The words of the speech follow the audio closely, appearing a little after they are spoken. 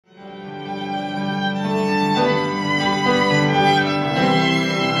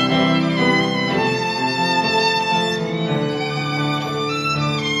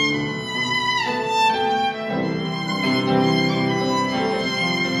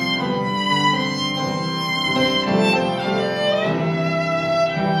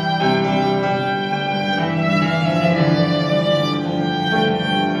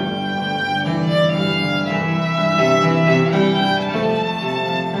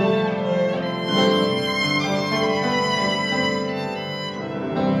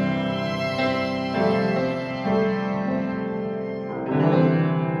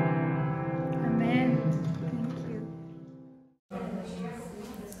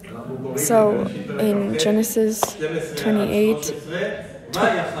So in Genesis 28,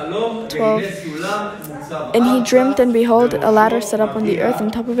 12, and he dreamed, and behold, a ladder set up on the earth,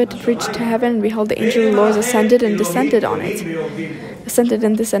 and top of it reached to heaven, and behold, the angel of the Lord ascended and descended on it.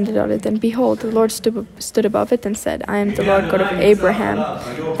 And behold, the Lord stood above it and said, I am the Lord God of Abraham,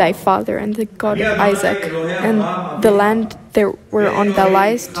 thy father, and the God of Isaac. And the land whereon thou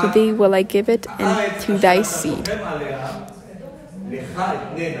liest, to thee will I give it, and to thy seed.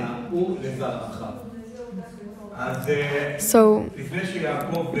 So,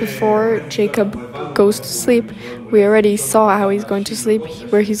 before Jacob goes to sleep, we already saw how he's going to sleep,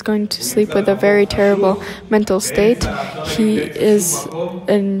 where he's going to sleep with a very terrible mental state. He is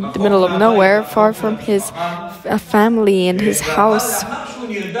in the middle of nowhere, far from his family and his house.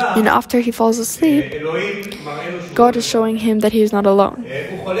 And after he falls asleep, God is showing him that he is not alone.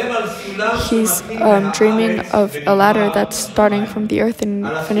 He's dreaming of a ladder that's starting from the earth and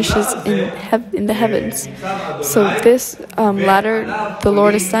finishes in the heavens. So this ladder, the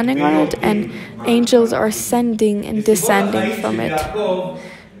Lord is standing on it, and angels are ascending and descending from it.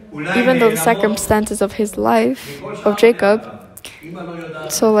 Even though the circumstances of his life, of Jacob,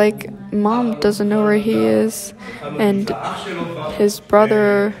 so like mom doesn't know where he is, and his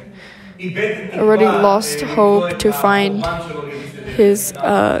brother already lost hope to find his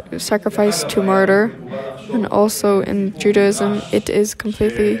sacrifice to murder. And also in Judaism, it is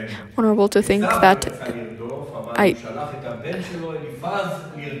completely honorable to think that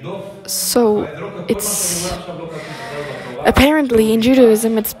so it's apparently in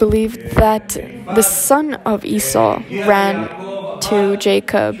Judaism it's believed that the son of Esau ran to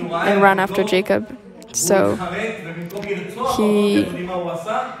Jacob and ran after Jacob. So he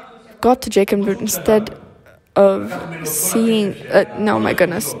got to Jacob, but instead of seeing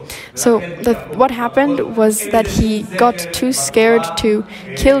so what happened was that he got too scared to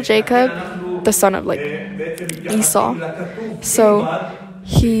kill Jacob, the son of Esau. So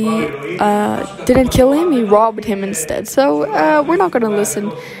he didn't kill him, he robbed him instead. So we're not going to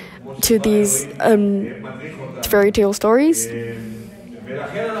listen to these fairy tale stories,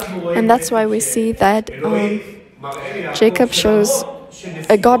 and that's why we see that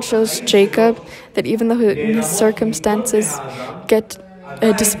God shows Jacob that even though his circumstances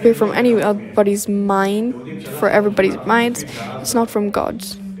disappear from anybody's mind, for everybody's minds, it's not from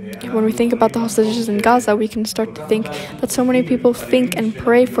God's. When we think about the hostages in Gaza, we can start to think that so many people think and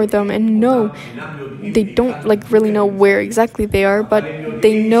pray for them and know they don't really know where exactly they are, but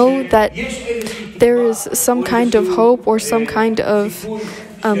they know that there is some kind of hope or some kind of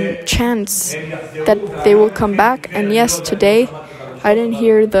chance that they will come back. And yes, today I didn't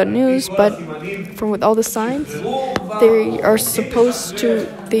hear the news, but with all the signs,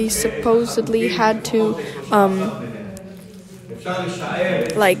 they supposedly had to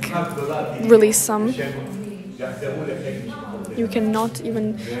release some. You cannot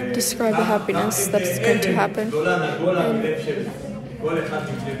even describe the happiness that's going to happen.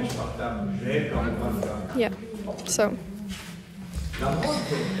 So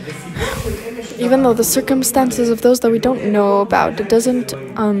even though the circumstances of those that we don't know about, it doesn't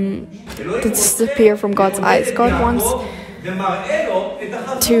disappear from God's eyes. God wants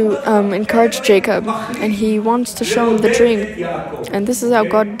to encourage Jacob, and he wants to show him the dream, and this is how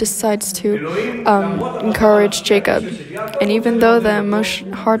God decides to encourage Jacob. And even though the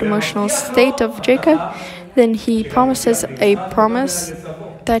hard emotional state of Jacob, then he promises a promise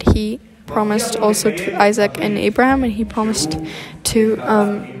that he promised also to Isaac and Abraham, and he promised to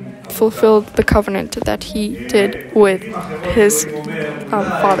fulfill the covenant that he did with his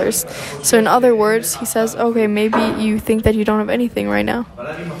fathers. So in other words, he says, okay, maybe you think that you don't have anything right now,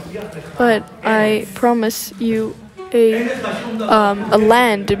 but I promise you a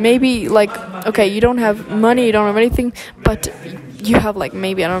land. Maybe okay, you don't have money, you don't have anything, but you have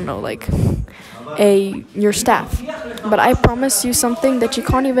maybe, I don't know, your staff. But I promise you something that you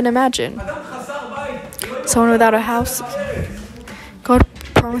can't even imagine. Someone without a house, God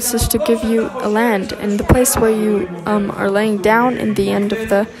promises to give you a land, and the place where you are laying down in the end of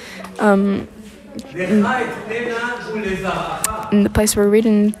the in the place where we read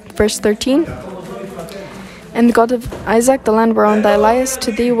in verse 13. And the God of Isaac, the land whereon thou liest,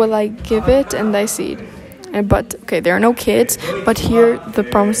 to thee will I give it and thy seed. But there are no kids, but here the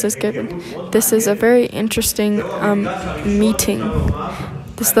promise is given. This is a very interesting meeting.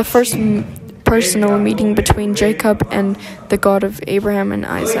 This is the first personal meeting between Jacob and the God of Abraham and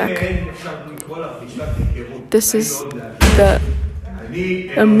Isaac. This is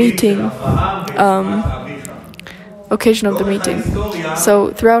a meeting, occasion of the meeting.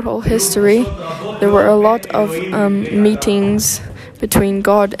 So throughout all history, there were a lot of meetings between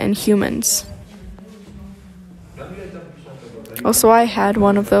God and humans. Also, I had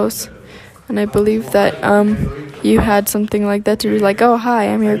one of those, and I believe that you had something like that too, like, oh, hi,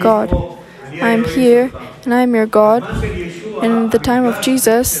 I'm your God. I'm here, and I'm your God. And the time of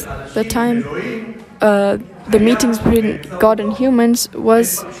Jesus, the meetings between God and humans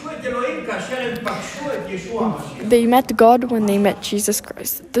was, they met God when they met Jesus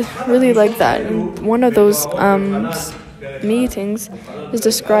Christ. Really like that. And one of those meetings is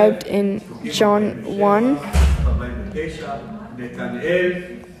described in John 1.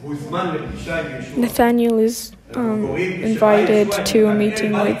 Nathaniel is invited to a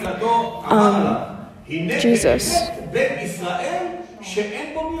meeting with Jesus.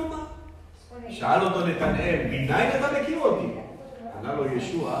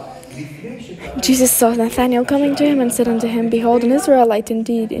 Jesus saw Nathanael coming to him and said unto him, Behold, an Israelite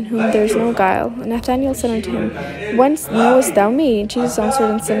indeed, in whom there is no guile. And Nathanael said unto him, Whence knowest thou me? Jesus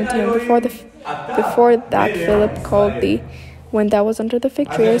answered and said unto him, Before that Philip called thee, when thou was under the fig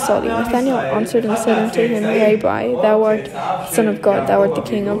tree, I saw thee. Nathanael answered and said unto him, Rabbi, thou art the Son of God, thou art the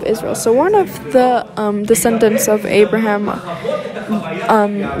King of Israel. So one of the descendants of Abraham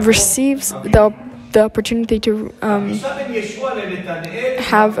receives the opportunity to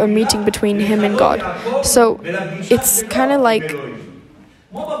have a meeting between him and God. So it's kind of like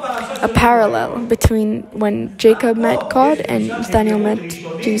a parallel between when Jacob met God and Nathanael met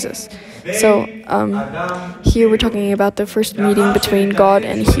Jesus. So here we're talking about the first meeting between God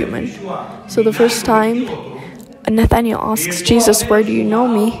and human. So the first time Nathanael asks Jesus, where do you know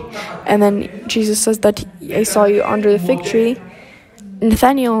me? And then Jesus says that I saw you under the fig tree.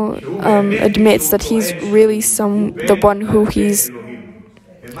 Nathanael admits that he's really the one who he says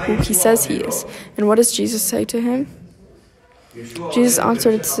he is. And what does Jesus say to him? Jesus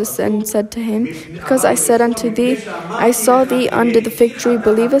answered and said to him, Because I said unto thee, I saw thee under the fig tree,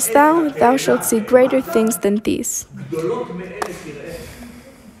 believest thou? Thou shalt see greater things than these.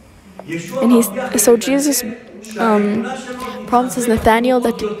 And so Jesus promises Nathanael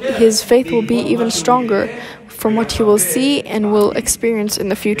that his faith will be even stronger from what he will see and will experience in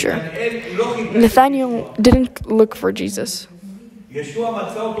the future. Nathanael didn't look for Jesus.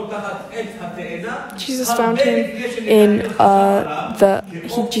 Jesus found him in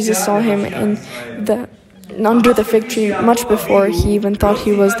Jesus saw him under the fig tree much before he even thought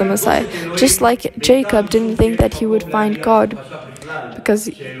he was the Messiah. Just like Jacob didn't think that he would find God because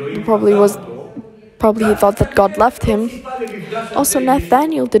he probably he thought that God left him. Also,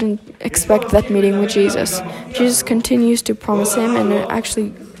 Nathanael didn't expect that meeting with Jesus. Jesus continues to promise him and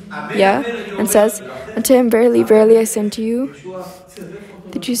and says, Unto him, verily, verily, I say unto you.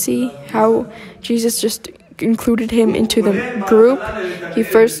 Did you see how Jesus just included him into the group? He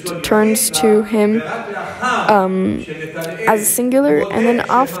first turns to him as a singular, and then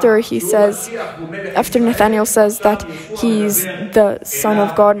after Nathanael says that he's the Son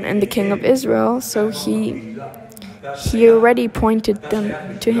of God and the King of Israel, so he already pointed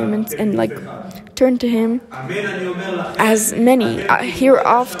them to him and turned to him as many.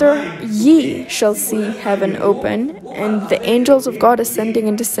 Hereafter ye shall see heaven open, and the angels of God ascending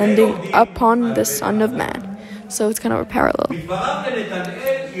and descending upon the Son of Man. So it's kind of a parallel.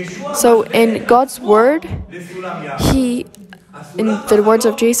 So in God's word, in the words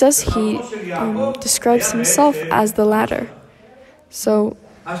of Jesus, he describes himself as the ladder. So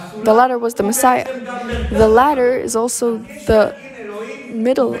the ladder was the Messiah. The ladder is also the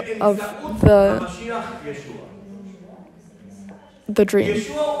middle of the dream.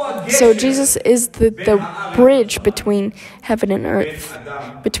 So Jesus is the bridge between heaven and earth,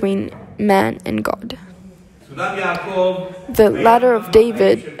 between man and God. The ladder of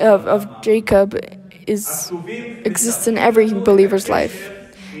Jacob exists in every believer's life.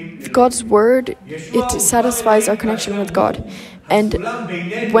 God's word, it satisfies our connection with God. And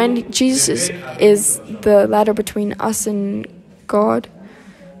when Jesus is the ladder between us and God,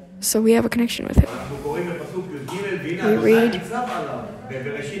 so we have a connection with him.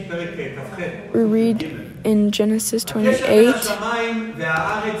 We read in Genesis 28.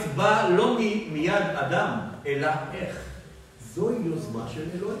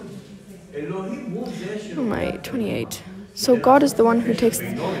 Oh my, 28. So God is the one who takes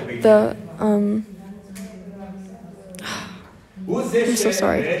the I'm so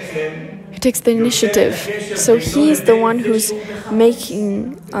sorry. Who takes the initiative. So he's the one who's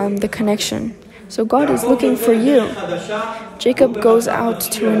making the connection. So God is looking for you. Jacob goes out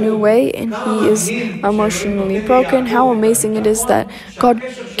to a new way and he is emotionally broken. How amazing it is that God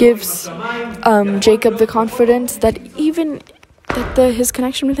gives Jacob the confidence that his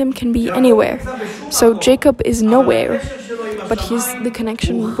connection with him can be anywhere. So Jacob is nowhere. but the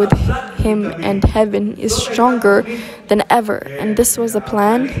connection with him and heaven is stronger than ever. And this was the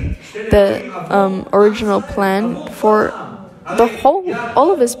plan, the original plan for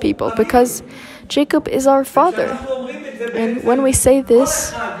all of his people, because Jacob is our father. And when we say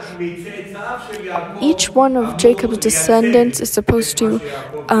this, each one of Jacob's descendants is supposed to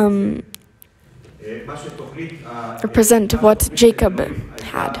represent what Jacob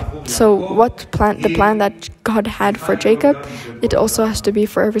had. So the plan that God had for Jacob, it also has to be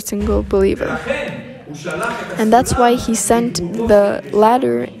for every single believer. And that's why he sent the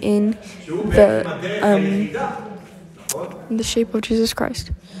ladder in the shape of Jesus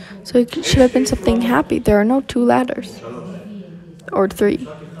Christ. So it should have been something happy. There are no 2 ladders. Or 3.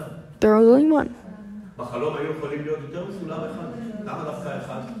 There is only one.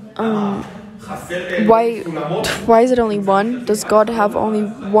 Why is it only one? Does God have only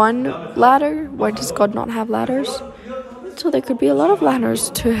one ladder? Why does God not have ladders? So there could be a lot of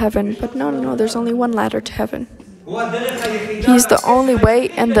ladders to heaven, but no, there's only one ladder to heaven. He's the only way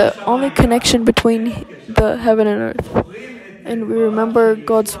and the only connection between the heaven and earth. And we remember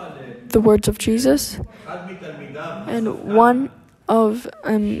the words of Jesus, and one of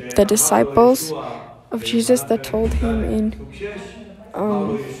the disciples of Jesus that told him in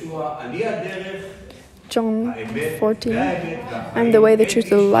John 14, I'm the way, the truth,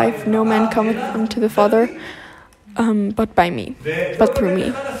 the life. No man cometh unto the Father but through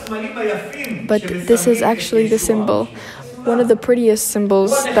me. But this is actually the symbol, one of the prettiest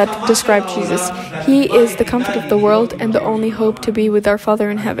symbols that describe Jesus. He is the comfort of the world and the only hope to be with our Father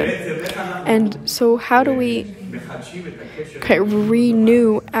in heaven. And so how do we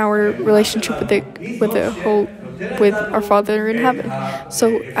renew our relationship with our Father in heaven?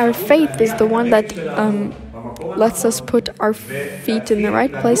 So our faith is the one that lets us put our feet in the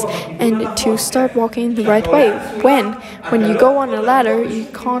right place and to start walking the right way. When you go on a ladder, you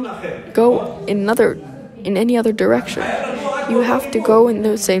can't go in any other direction. You have to go in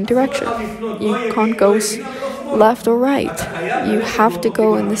the same direction. You can't go left or right. You have to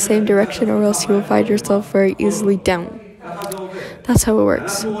go in the same direction, or else you will find yourself very easily down. That's how it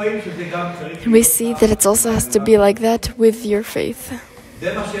works. And we see that it also has to be like that with your faith.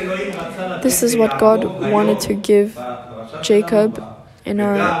 This is what God wanted to give Jacob in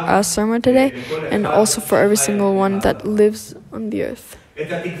our sermon today, and also for every single one that lives on the earth.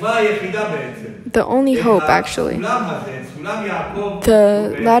 The only hope, actually.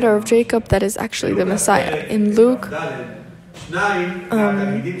 The ladder of Jacob, that is actually the Messiah. In Luke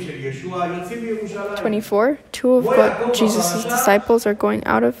 24, 2 of Jesus' disciples are going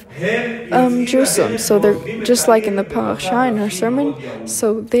out of Jerusalem. So they're just like in the parasha, in our sermon.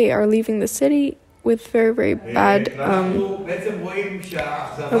 So they are leaving the city with very, very bad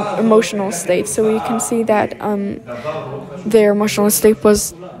emotional state. So we can see that their emotional state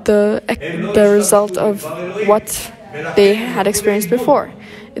was the result of what they had experienced before.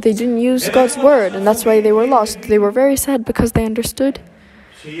 They didn't use God's word, and that's why they were lost. They were very sad because they understood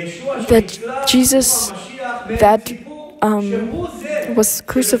that Jesus that was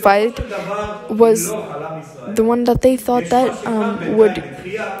crucified was the one that they thought that would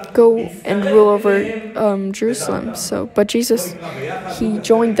go and rule over Jerusalem. But Jesus, he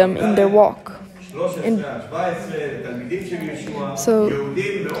joined them in their walk. And so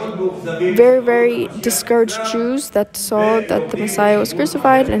very, very discouraged Jews that saw that the Messiah was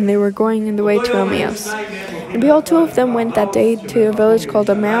crucified, and they were going in the way to Emmaus. And behold, 2 of them went that day to a village called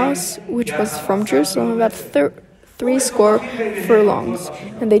Emmaus, which was from Jerusalem about 60 furlongs.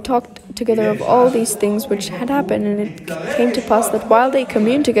 And they talked together of all these things which had happened. And it came to pass that while they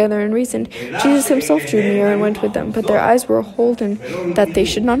communed together and reasoned, Jesus himself drew near and went with them. But their eyes were holden that they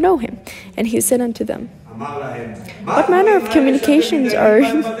should not know him. And he said unto them, What manner of communications are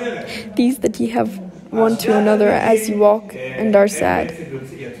these that ye have one to another as ye walk and are sad?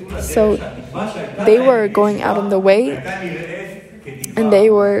 So they were going out on the way, and they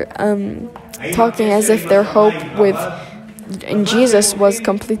were talking as if their hope in Jesus was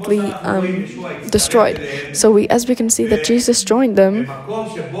completely destroyed. So as we can see that Jesus joined them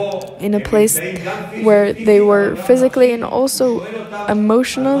in a place where they were physically and also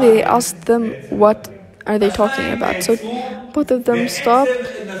emotionally. They asked them, what are they talking about? So both of them stopped,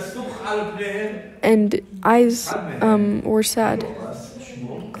 and eyes were sad.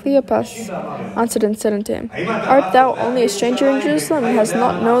 Cleopas answered and said unto him, Art thou only a stranger in Jerusalem, and hast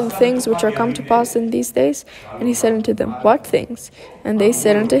not known the things which are come to pass in these days? And he said unto them, What things? And they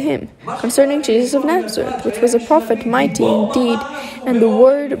said unto him, Concerning Jesus of Nazareth, which was a prophet, mighty in deed and the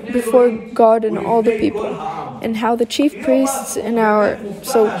word before God and all the people, and how the chief priests in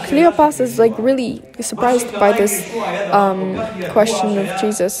so Cleopas is like really surprised by this question of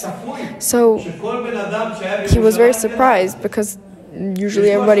Jesus. So he was very surprised because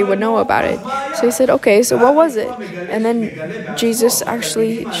usually everybody would know about it. So he said, okay, so what was it? And then Jesus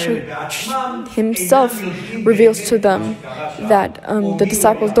actually himself reveals to them that the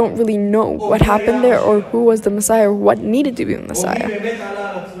disciples don't really know what happened there, or who was the Messiah, or what needed to be the Messiah,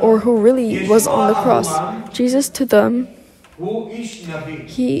 or who really was on the cross. Jesus to them,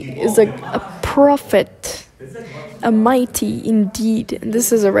 he is a prophet, a mighty indeed. And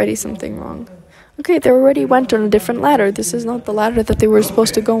this is already something wrong. Okay, they already went on a different ladder. This is not the ladder that they were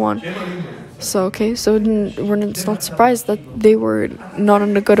supposed to go on. So it's not surprised that they were not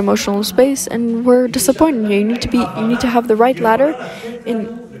in a good emotional space and were disappointed. You need to have the right ladder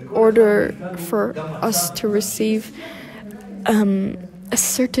in order for us to receive a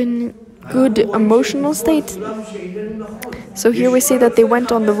certain good emotional state. So here we see that they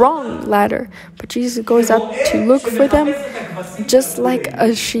went on the wrong ladder, but Jesus goes out to look for them, just like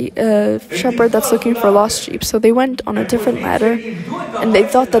a shepherd that's looking for lost sheep. So they went on a different ladder, and they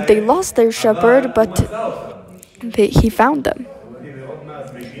thought that they lost their shepherd, but he found them.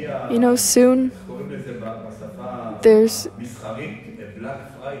 Soon there's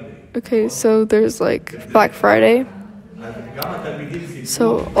like Black Friday.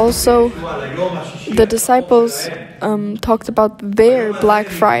 So also the disciples talked about their Black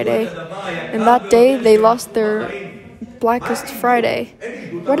Friday, and that day they lost their Blackest Friday.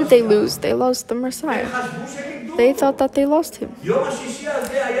 What did they lose? They lost the Messiah. They thought that they lost him.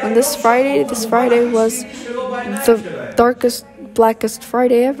 And this Friday was the darkest, blackest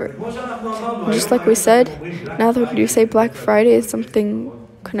Friday ever. And just like we said, now that you say Black Friday, it's something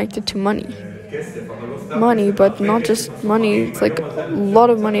connected to money. But not just money, it's like a lot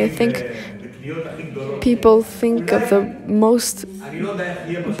of money. I think people think of the most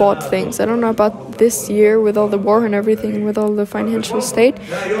bought things. I don't know about this year with all the war and everything and with all the financial state,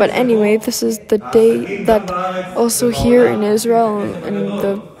 but anyway, this is the day that also here in Israel and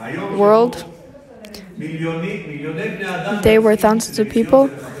the world, day where thousands of people,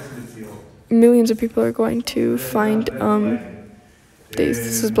 millions of people are going to find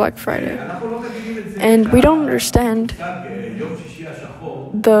this is Black Friday. And we don't understand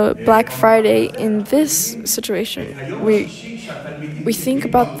the Black Friday in this situation. We think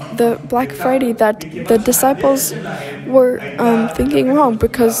about the Black Friday that the disciples were thinking wrong,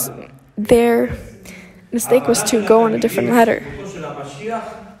 because their mistake was to go on a different ladder.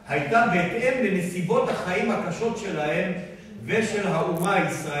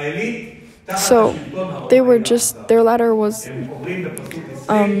 So their ladder was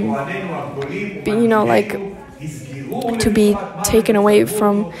to be taken away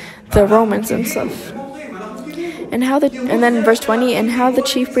from the Romans and stuff. And then in verse 20, and how the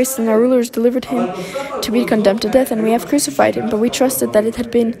chief priests and the rulers delivered him to be condemned to death, and we have crucified him, but we trusted that it had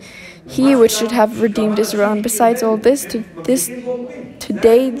been he which should have redeemed Israel. And besides all this,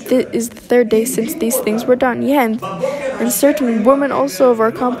 today is the third day since these things were done. Yeah, and certain women also of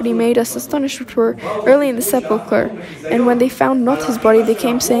our company made us astonished, which were early in the sepulchre. And when they found not his body, they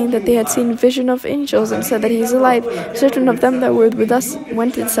came saying that they had seen a vision of angels, and said that he is alive. Certain of them that were with us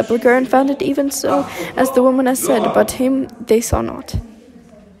went to the sepulchre and found it even so as the woman has said, but him they saw not.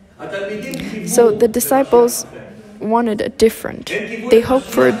 So the disciples wanted they hoped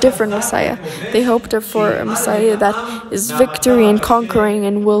for a different Messiah. They hoped for a Messiah that is victory and conquering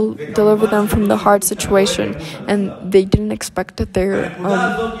and will deliver them from the hard situation. And they didn't expect that their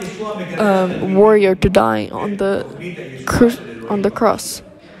warrior to die on the cross.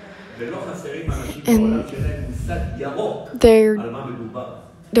 And there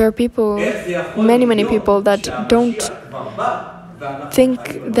are people, many people that don't think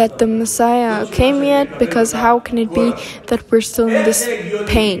that the Messiah came yet, because how can it be that we're still in this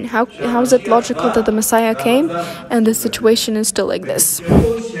pain? How is it logical that the Messiah came and the situation is still like this?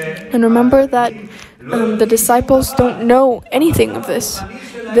 And remember that the disciples don't know anything of this.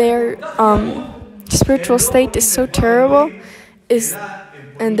 Their spiritual state is so terrible,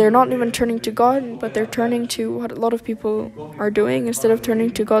 and they're not even turning to God, but they're turning to what a lot of people are doing. Instead of turning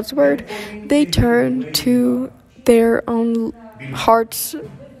to God's word, they turn to their own heart's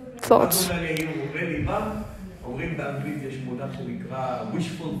thoughts.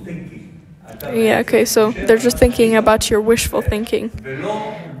 Yeah, okay, so they're just thinking about your wishful thinking,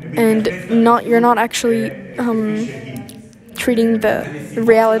 and you're not actually treating the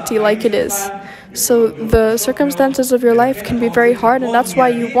reality like it is. So the circumstances of your life can be very hard, and that's why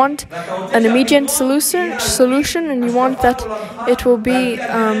you want an immediate solution, and you want that it will be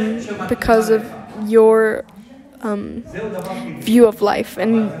because of your view of life,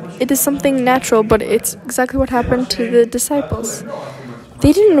 and it is something natural, but it's exactly what happened to the disciples.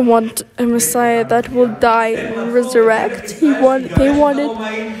 They didn't want a Messiah that will die and resurrect. They wanted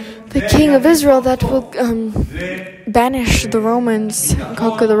the King of Israel that will banish the Romans,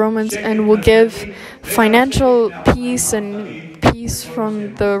 conquer the Romans, and will give financial peace and peace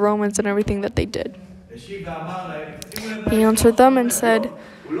from the Romans and everything that they did. He answered them and said,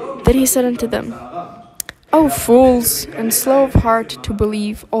 Then he said unto them, O fools, and slow of heart to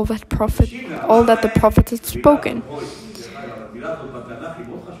believe all that the prophets have spoken.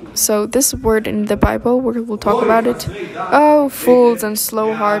 So this word in the Bible, we'll talk about it. Oh, fools and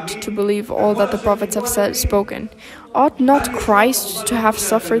slow heart to believe all that the prophets have spoken. Ought not Christ to have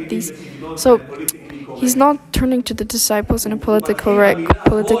suffered these? So he's not turning to the disciples in a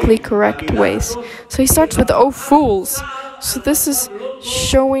politically correct ways. So he starts with, oh, fools. So this is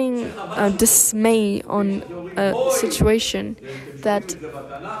showing dismay on a situation that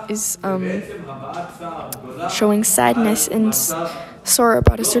is showing sadness and sorrow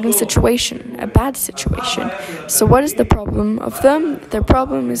about a certain situation, a bad situation. So what is the problem of them? Their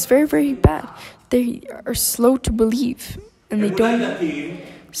problem is very, very bad. They are slow to believe, and they don't.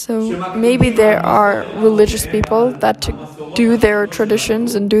 So maybe there are religious people that do their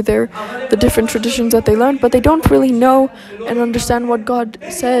traditions and do the different traditions that they learned, but they don't really know and understand what God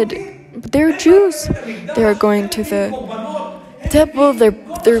said. But they're Jews. They're going to the temple.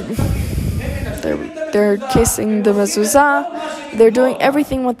 They're kissing the mezuzah. They're doing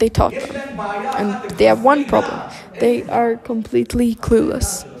everything what they taught them, and they have one problem: they are completely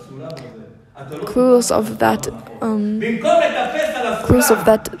clueless of that. Clues of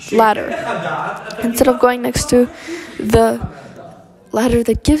that ladder. Instead of going next to the ladder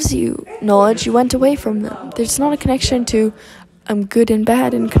that gives you knowledge, you went away from them. There's not a connection to good and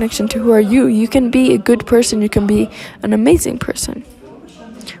bad, and connection to who are you. You can be a good person, you can be an amazing person,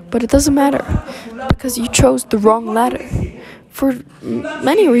 but it doesn't matter because you chose the wrong ladder for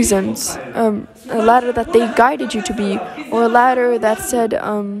many reasons. A ladder that they guided you to be, or a ladder that said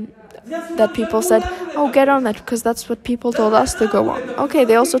that people said, oh, get on that, because that's what people told us to go on. Okay,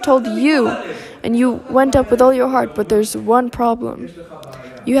 they also told you, and you went up with all your heart, but there's one problem.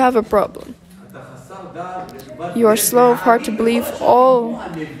 You have a problem. You are slow of heart to believe all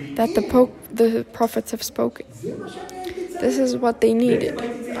that the prophets have spoken. This is what they needed.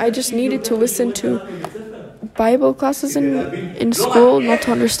 I just needed to listen to Bible classes in school, not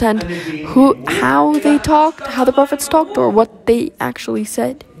to understand how they talked, how the prophets talked, or what they actually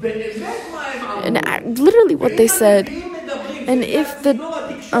said. And literally what they said. And if the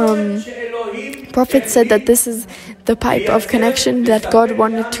prophet said that this is the pipe of connection that God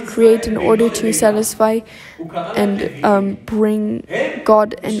wanted to create in order to satisfy and bring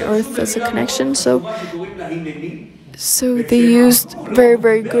God and earth as a connection, so they used very,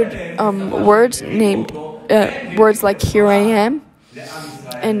 very good words named words like here I am,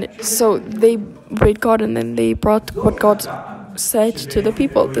 and so they obeyed God, and then they brought what God said to the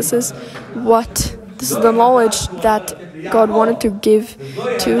people. This is the knowledge that God wanted to give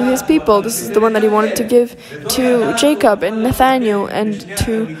to his people. This is the one that he wanted to give to Jacob and Nathaniel and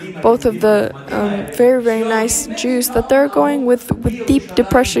to both of the very, very nice Jews that they're going with deep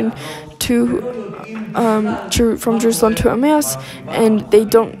depression from Jerusalem to Emmaus, and they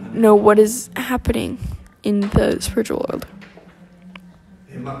don't know what is happening in the spiritual world.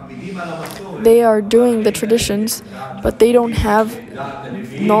 They are doing the traditions, but they don't have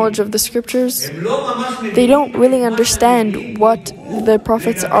knowledge of the scriptures. They don't really understand what the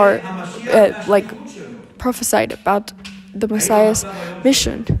prophets are prophesied about the Messiah's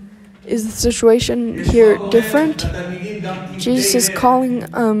mission. Is the situation here different? Jesus is calling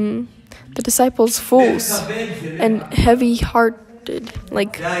the disciples fools and heavy-hearted,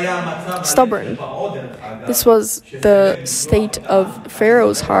 stubborn. This was the state of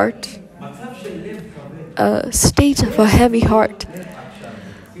Pharaoh's heart, a state of a heavy heart,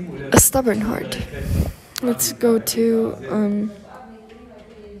 a stubborn heart. Let's go to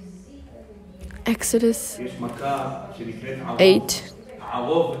Exodus 8,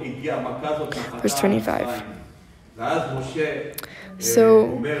 verse 25. So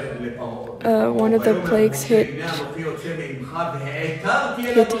one of the plagues hit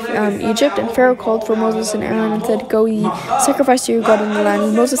Egypt, and Pharaoh called for Moses and Aaron and said, "Go ye, sacrifice to your God in the land."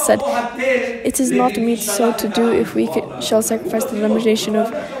 And Moses said, "It is not meet so to do if we shall sacrifice the denomination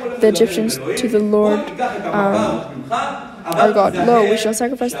of the Egyptians to the Lord our God. Lo, we shall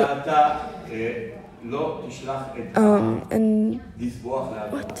sacrifice the..." And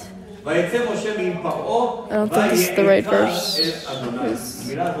what? I don't think this is the right verse.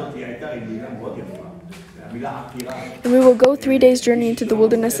 And we will go 3 days' journey into the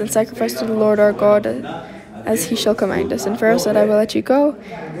wilderness and sacrifice to the Lord our God as he shall command us. And Pharaoh said, I will let you go,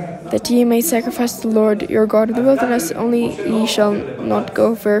 that ye may sacrifice to the Lord your God in the wilderness, only ye shall not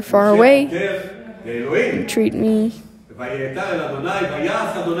go very far away. Entreat me.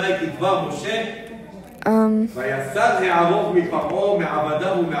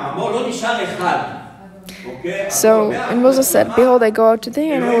 So, and Moses said, Behold, I go out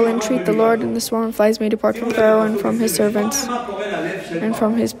today, and I will entreat the Lord, and the swarm of flies may depart from Pharaoh and from his servants and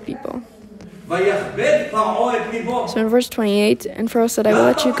from his people. So in verse 28, and Pharaoh said, I will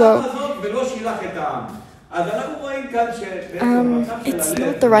let you go. It's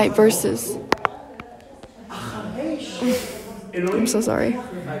not the right verses. I'm so sorry.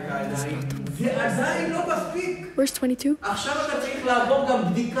 Verse 22.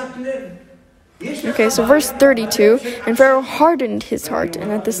 Okay, so verse 32, and Pharaoh hardened his heart,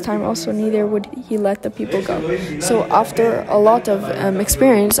 and at this time also neither would he let the people go. So after a lot of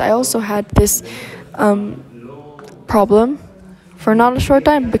experience, I also had this problem for not a short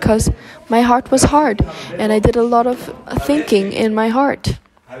time, because my heart was hard, and I did a lot of thinking in my heart.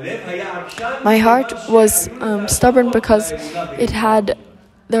 My heart was stubborn because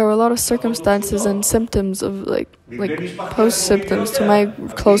there were a lot of circumstances and symptoms of like post symptoms to my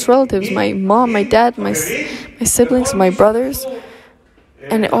close relatives, my mom, my dad, my siblings, my brothers,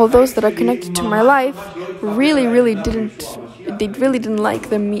 and all those that are connected to my life really didn't like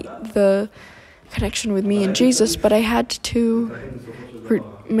the connection with me and Jesus. But I had to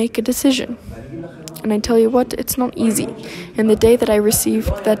make a decision. And I tell you what, it's not easy. And the day that I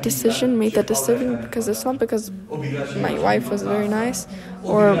received that decision, made that decision, because it's not because my wife was very nice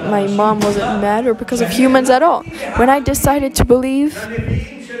or my mom wasn't mad or because of humans at all. When I decided to believe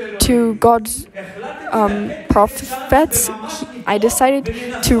to God's prophets, I decided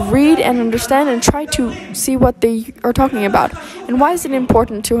to read and understand and try to see what they are talking about. And why is it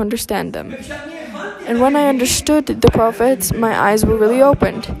important to understand them? And when I understood the prophets, my eyes were really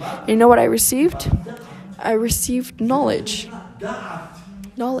opened. And you know what I received? I received knowledge.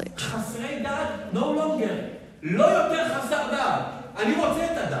 Knowledge.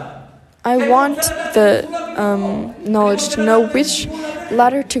 I want the knowledge to know which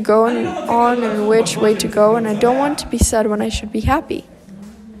ladder to go on and which way to go, and I don't want to be sad when I should be happy.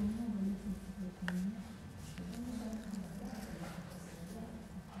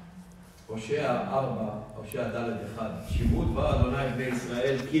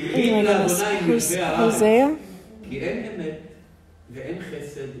 Hosea.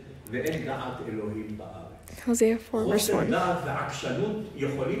 Hosea 4 verse 1.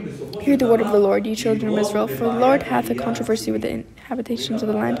 Hear the word of the Lord, ye children of Israel, for the Lord hath a controversy with the inhabitations of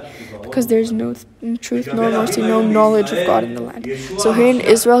the land, because there is no truth, nor mercy, no knowledge of God in the land. So here in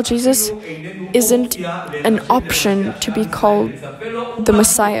Israel, Jesus isn't an option to be called the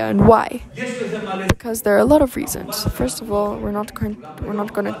Messiah. And why? Because there are a lot of reasons. First of all, we're not going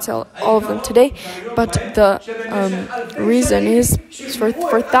to tell all of them today, but the reason is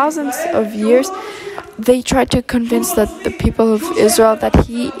for thousands of years they tried to convince that the people of Israel that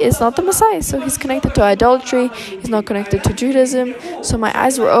he is not the Messiah. So he's connected to idolatry, he's not connected to Judaism. So my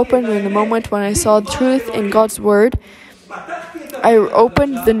eyes were opened in the moment when I saw truth in God's word. I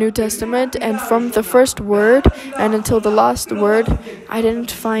opened the New Testament, and from the first word and until the last word, I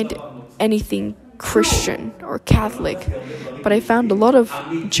didn't find anything Christian or Catholic, but I found a lot of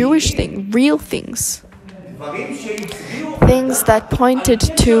Jewish things, real things that pointed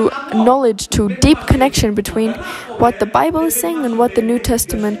to knowledge, to deep connection between what the Bible is saying and what the New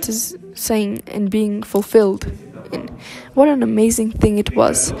Testament is saying and being fulfilled in. What an amazing thing it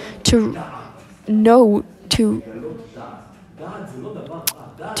was to know, to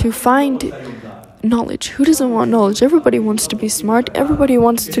find knowledge. Who doesn't want knowledge? Everybody wants to be smart. Everybody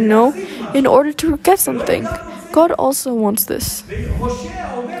wants to know in order to get something. God also wants this.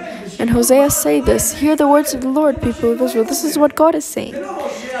 And Hosea say this, hear the words of the Lord, people of Israel. This is what God is saying.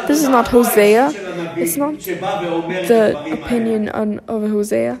 This is not Hosea. It's not the opinion of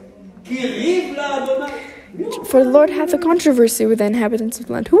Hosea. For the Lord hath a controversy with the inhabitants of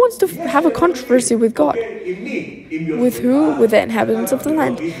the land. Who wants to have a controversy with God? With who? With the inhabitants of the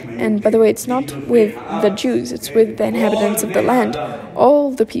land. And by the way, it's not with the Jews, it's with the inhabitants of the land.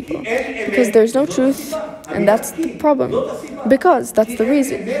 All the people. Because there's no truth, and that's the problem. Because that's the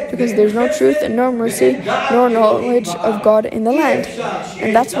reason. Because there's no truth and no mercy, nor knowledge of God in the land.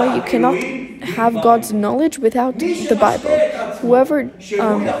 And that's why you cannot have God's knowledge without the Bible. Whoever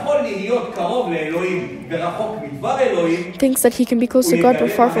thinks that he can be close to God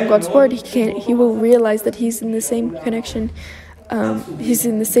but far from God's word, he will realize that he's in the same connection he's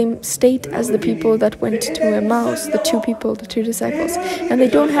in the same state as the people that went to Emmaus, the two disciples, and they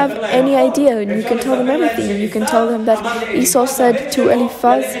don't have any idea, and you can tell them everything, and you can tell them that Esau said to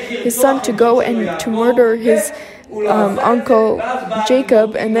Eliphaz, his son, to go and to murder his uncle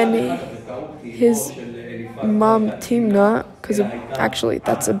Jacob, and then his mom Timnah, because actually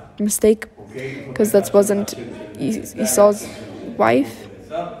that's a mistake, because that wasn't Esau's wife.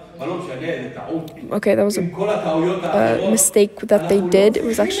 Okay, that was a mistake that they did. It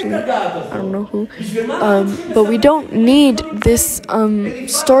was actually, I don't know who. But we don't need this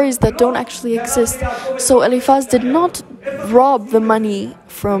stories that don't actually exist. So Eliphaz did not rob the money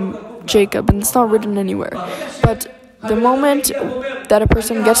from Jacob, and it's not written anywhere. But the moment that a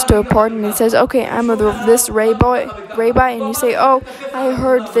person gets to a part and he says, okay, I'm of this rabbi, and you say, oh, I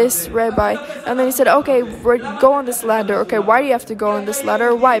heard this rabbi, and then he said, okay, go on this ladder. Okay, why do you have to go on this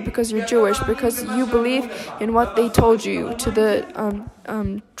ladder? Why? Because you're Jewish, because you believe in what they told you, to the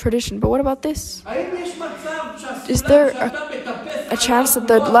tradition. But what about this? Is there a chance that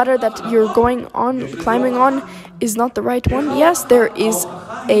the ladder that you're climbing on, is not the right one? Yes, there is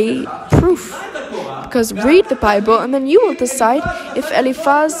a proof. Because read the Bible, and then you will decide if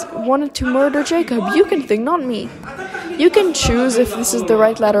Eliphaz wanted to murder Jacob. You can think, not me. You can choose if this is the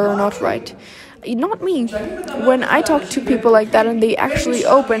right ladder or not right. Not me. When I talk to people like that and they actually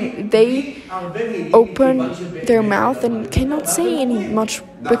open their mouth and cannot say any much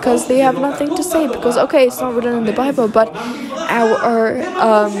because they have nothing to say. Because, okay, it's not written in the Bible, but our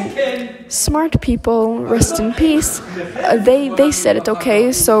smart people, rest in peace, they said it,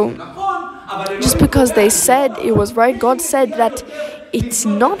 okay, so just because they said it was right, God said that it's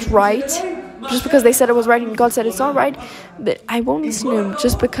not right. Just because they said it was right and God said it's not right, that I won't listen to them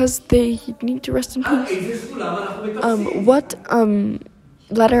just because they need to rest in peace. What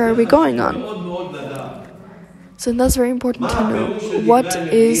ladder are we going on? So that's very important to know. What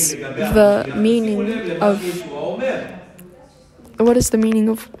is the meaning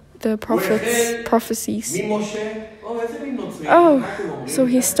of the prophecies? Oh, so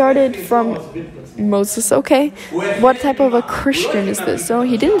he started from Moses. Okay, what type of a Christian is this? So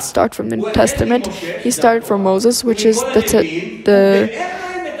he didn't start from the New Testament. He started from Moses, which is the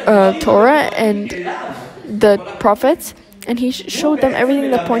Torah and the prophets, and he showed them everything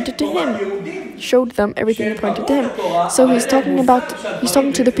that pointed to him. So he's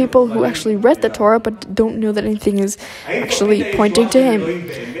talking to the people who actually read the Torah but don't know that anything is actually pointing to him.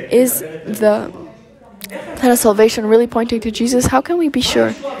 Is the plan of salvation really pointing to Jesus? How can we be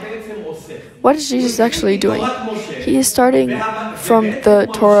sure? What is Jesus actually doing? He is starting from the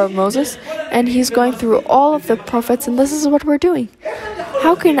Torah of Moses, and he's going through all of the prophets, and this is what we're doing.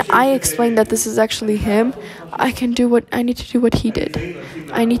 How can I explain that this is actually him? I need to do what he did.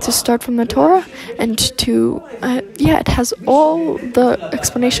 I need to start from the Torah, and it has all the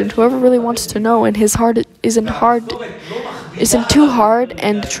explanation. Whoever really wants to know, and his heart isn't too hard,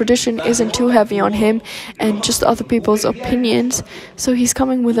 and tradition isn't too heavy on him, and just other people's opinions. So he's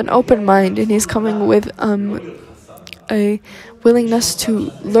coming with an open mind, and he's coming with a willingness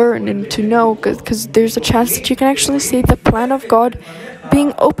to learn and to know, because there's a chance that you can actually see the plan of God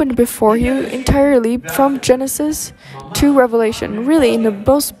being opened before you entirely from Genesis to Revelation, really in the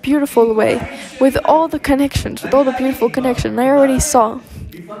most beautiful way, with all the connections, with all the beautiful connections. I already saw.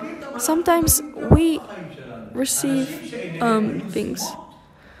 Sometimes we receive things.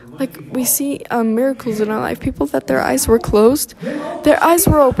 Like we see miracles in our life. People that their eyes were closed, their eyes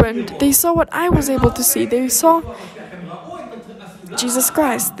were opened. They saw what I was able to see. They saw Jesus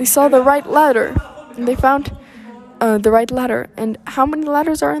Christ. They saw the right ladder. And they found the right ladder. And how many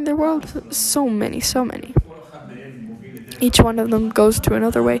ladders are in the world? So many. Each one of them goes to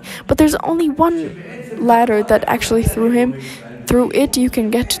another way. But there's only one ladder that actually through it you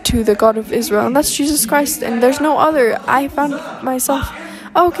can get to the God of Israel, and that's Jesus Christ, and there's no other. I found myself,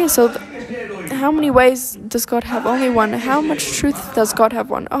 okay, so how many ways does God have? Only one. How much truth does God have?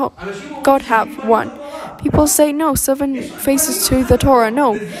 One. Oh, God have one. People say, no, 7 faces to the Torah.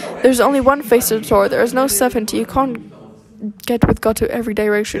 No, there's only one face to the Torah. There's no 70. You can't get with God to every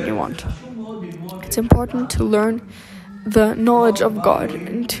direction you want. It's important to learn the knowledge of God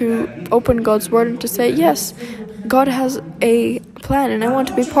and to open God's word and to say, yes, God has a plan and I want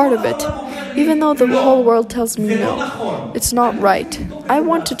to be part of it. Even though the whole world tells me no, it's not right. I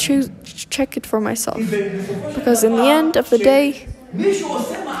want to check it for myself. Because in the end of the day,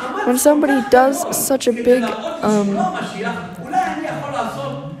 when somebody does such a big,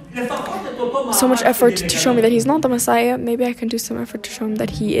 so much effort to show me that he's not the Messiah, maybe I can do some effort to show him that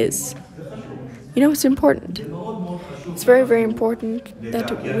he is. You know, it's important. it's very, very important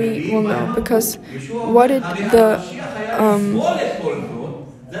that we will know, because what did the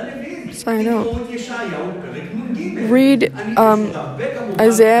sign up? Read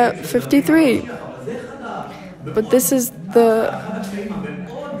Isaiah 53. But this is the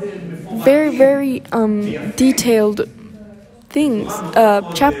very, very detailed things,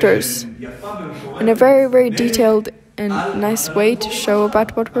 chapters, in a very, very detailed and nice way to show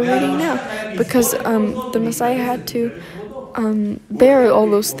about what we're reading now, because the Messiah had to bear all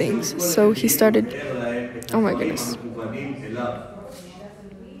those things. So he started, oh my goodness.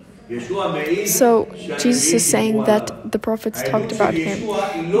 So Jesus is saying that the prophets talked about him.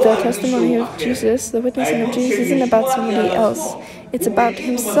 The testimony of Jesus, the witnessing of Jesus, isn't about somebody else. It's about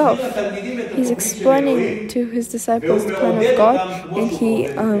himself. He's explaining to his disciples the plan of God, and he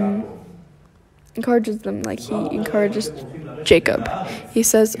encourages them like he encourages Jacob. He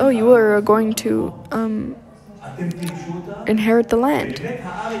says, oh, you are going to inherit the land.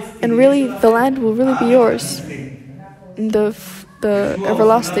 And really, the land will really be yours. The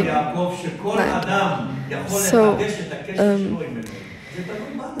everlasting land. So,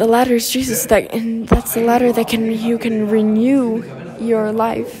 the ladder is Jesus, and that's the ladder that you can renew your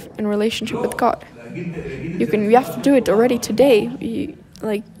life in relationship with God. You have to do it already today.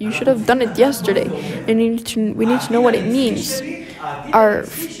 You should have done it yesterday, and we need to know what it means. Our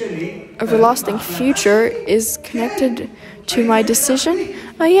everlasting future is connected to my decision.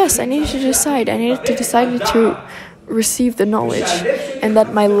 Oh yes, I needed to decide. I needed to decide to receive the knowledge, and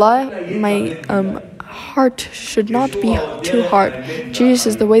that my heart should not be too hard. Jesus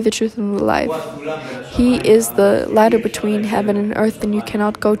is the way, the truth, and the life. He is the ladder between heaven and earth, and you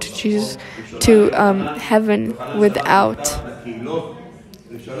cannot go to Jesus, to heaven without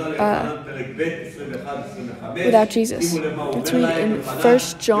Jesus. Let's read in 1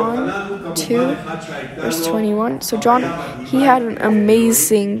 John 2, verse 21. So John, he had an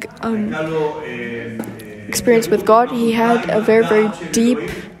amazing experience with God. He had a very, very deep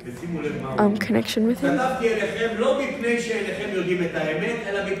connection with him. He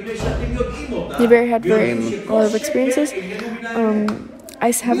had a lot of experiences.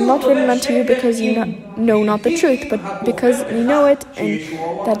 I have not written unto you because you know not the truth, but because you know it, and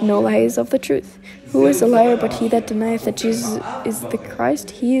that no lie is of the truth. Who is a liar but he that denieth that Jesus is the Christ?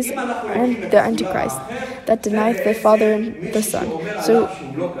 He is the Antichrist, that denieth the Father and the Son. So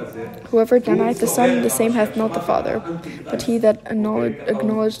whoever denieth the Son, the same hath not the Father. But he that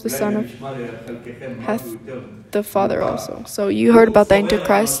acknowledgeth the Son hath the Father also. So you heard about the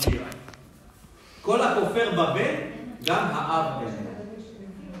Antichrist.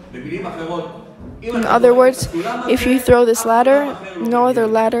 In other words, if you throw this ladder, no other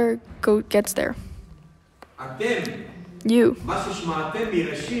ladder gets there. You.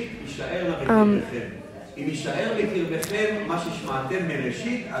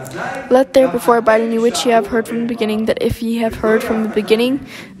 Let there before abide in you which ye have heard from the beginning, that if ye have heard from the beginning,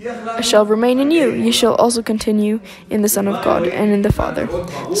 shall remain in you, ye shall also continue in the Son of God and in the Father.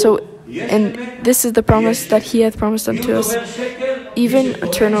 So, and this is the promise that he hath promised unto us, even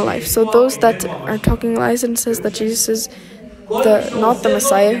eternal life. So those that are talking lies and says that Jesus is not the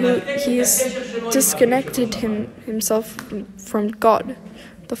Messiah, he has disconnected himself from God,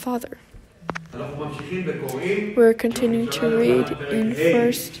 the Father. We're continuing to read in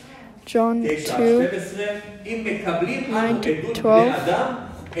 1 John 2, 9 to 12.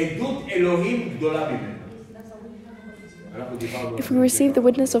 If we receive the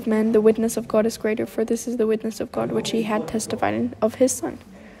witness of men, the witness of God is greater, for this is the witness of God which he had testified of his Son.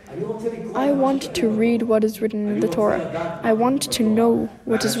 I want to read what is written in the Torah. I want to know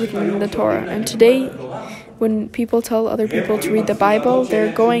what is written in the Torah. And today, when people tell other people to read the Bible,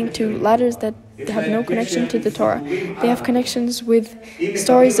 they're going to ladders that have no connection to the Torah. They have connections with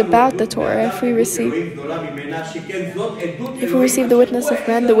stories about the Torah. If we receive the witness of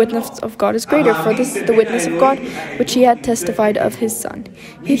man, the witness of God is greater, for this is the witness of God which he had testified of his Son.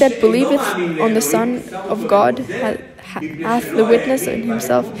 He that believeth on the Son of God hath the witness in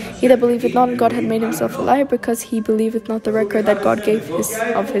himself. He that believeth not on God hath made himself a liar, because he believeth not the record that God gave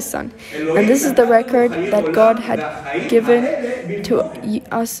of his Son. And this is the record that God had given to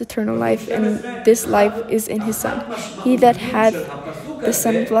us eternal life, and this life is in his Son. He that hath the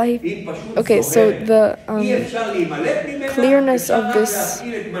Son of life. Okay, so the clearness of this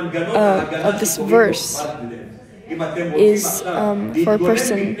verse is for a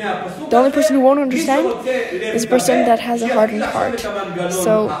person. The only person who won't understand is a person that has a hardened heart.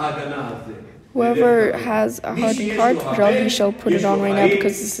 So whoever has a hardened heart, he shall put it on right now,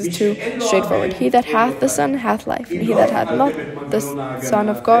 because this is too straightforward. He that hath the Son hath life, and he that hath not the Son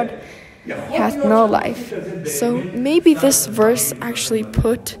of God hath no life. So maybe this verse actually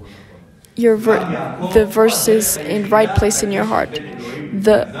put the verses in right place in your heart.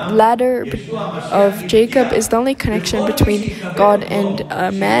 The ladder of Jacob is the only connection between God and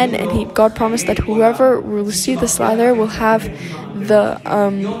man, and God promised that whoever will receive this ladder will have the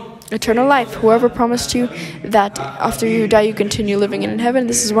eternal life. Whoever promised you that after you die you continue living in heaven,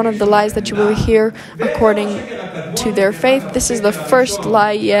 this is one of the lies that you will hear according to their faith. This is the first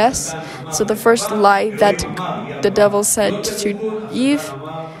lie, yes. So the first lie that the devil said to Eve.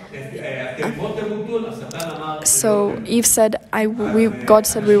 So Eve said, God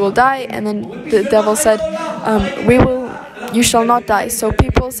said we will die, and then the devil said, you shall not die. So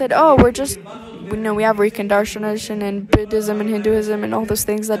people said, oh, we have reincarnation and Buddhism and Hinduism and all those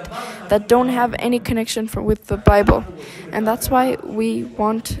things that don't have any connection with the Bible. And that's why we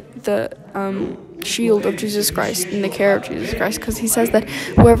want the shield of Jesus Christ and the care of Jesus Christ, because he says that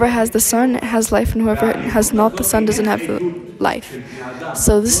whoever has the Son has life, and whoever has not the Son doesn't have the life.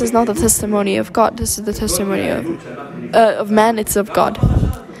 So this is not the testimony of God, this is the testimony of man, it's of God.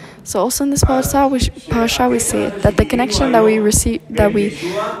 So also in this parasha we see it, that the connection that we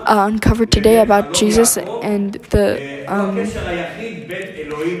uncovered today about Jesus and the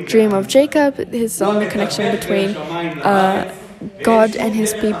dream of Jacob is the only connection between God and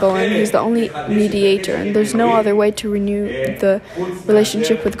his people, and he's the only mediator, and there's no other way to renew the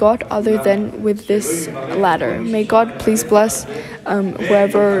relationship with God other than with this ladder. May God please bless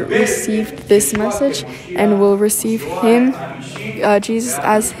whoever received this message and will receive him, Jesus,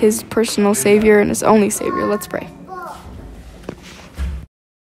 as his personal Savior and his only Savior. Let's pray.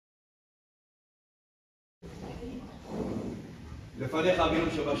 לפניך אבינו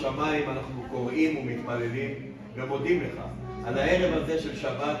שבשמיים אנחנו קוראים ומתפללים ומודים לך על הערב הזה של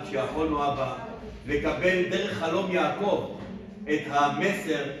שבת שיכולנו אבא לקבל דרך חלום יעקב את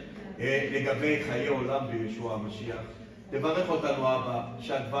המסר לגבי חיי עולם בישוע המשיח. תברך אותנו אבא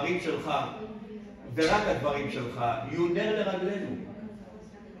שהדברים שלך ורק הדברים שלך יהיו נר לרגלינו,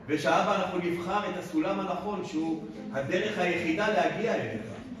 ושאבא אנחנו נבחר את הסולם הנכון שהוא הדרך היחידה להגיע אליך.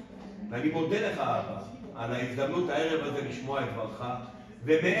 ואני מודה לך אבא על ההזדמנות הערב הזה לשמוע את דברך,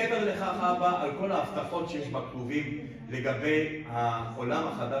 ומעבר לכך אבא על כל ההבטחות שיש בכתובים לגבי העולם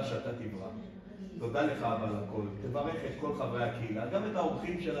החדש שאתה תברא. תודה לך אבא על הכל. תברך את כל חברי הקהילה, גם את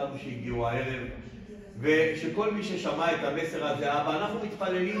האורחים שלנו שהגיעו הערב, ושכל מי ששמע את המסר הזה אבא, אנחנו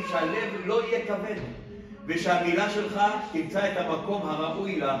מתפללים שהלב לא יהיה כבד, ושהמילה שלך תמצא את המקום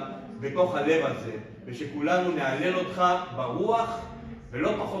הראוי לה בתוך הלב הזה, ושכולנו נעלל אותך ברוח,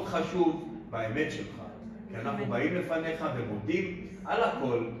 ולא פחות חשוב באמת שלך. כי אנחנו באים לפניך ומודים על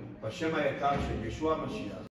הכל בשם היקר של ישוע המשיח.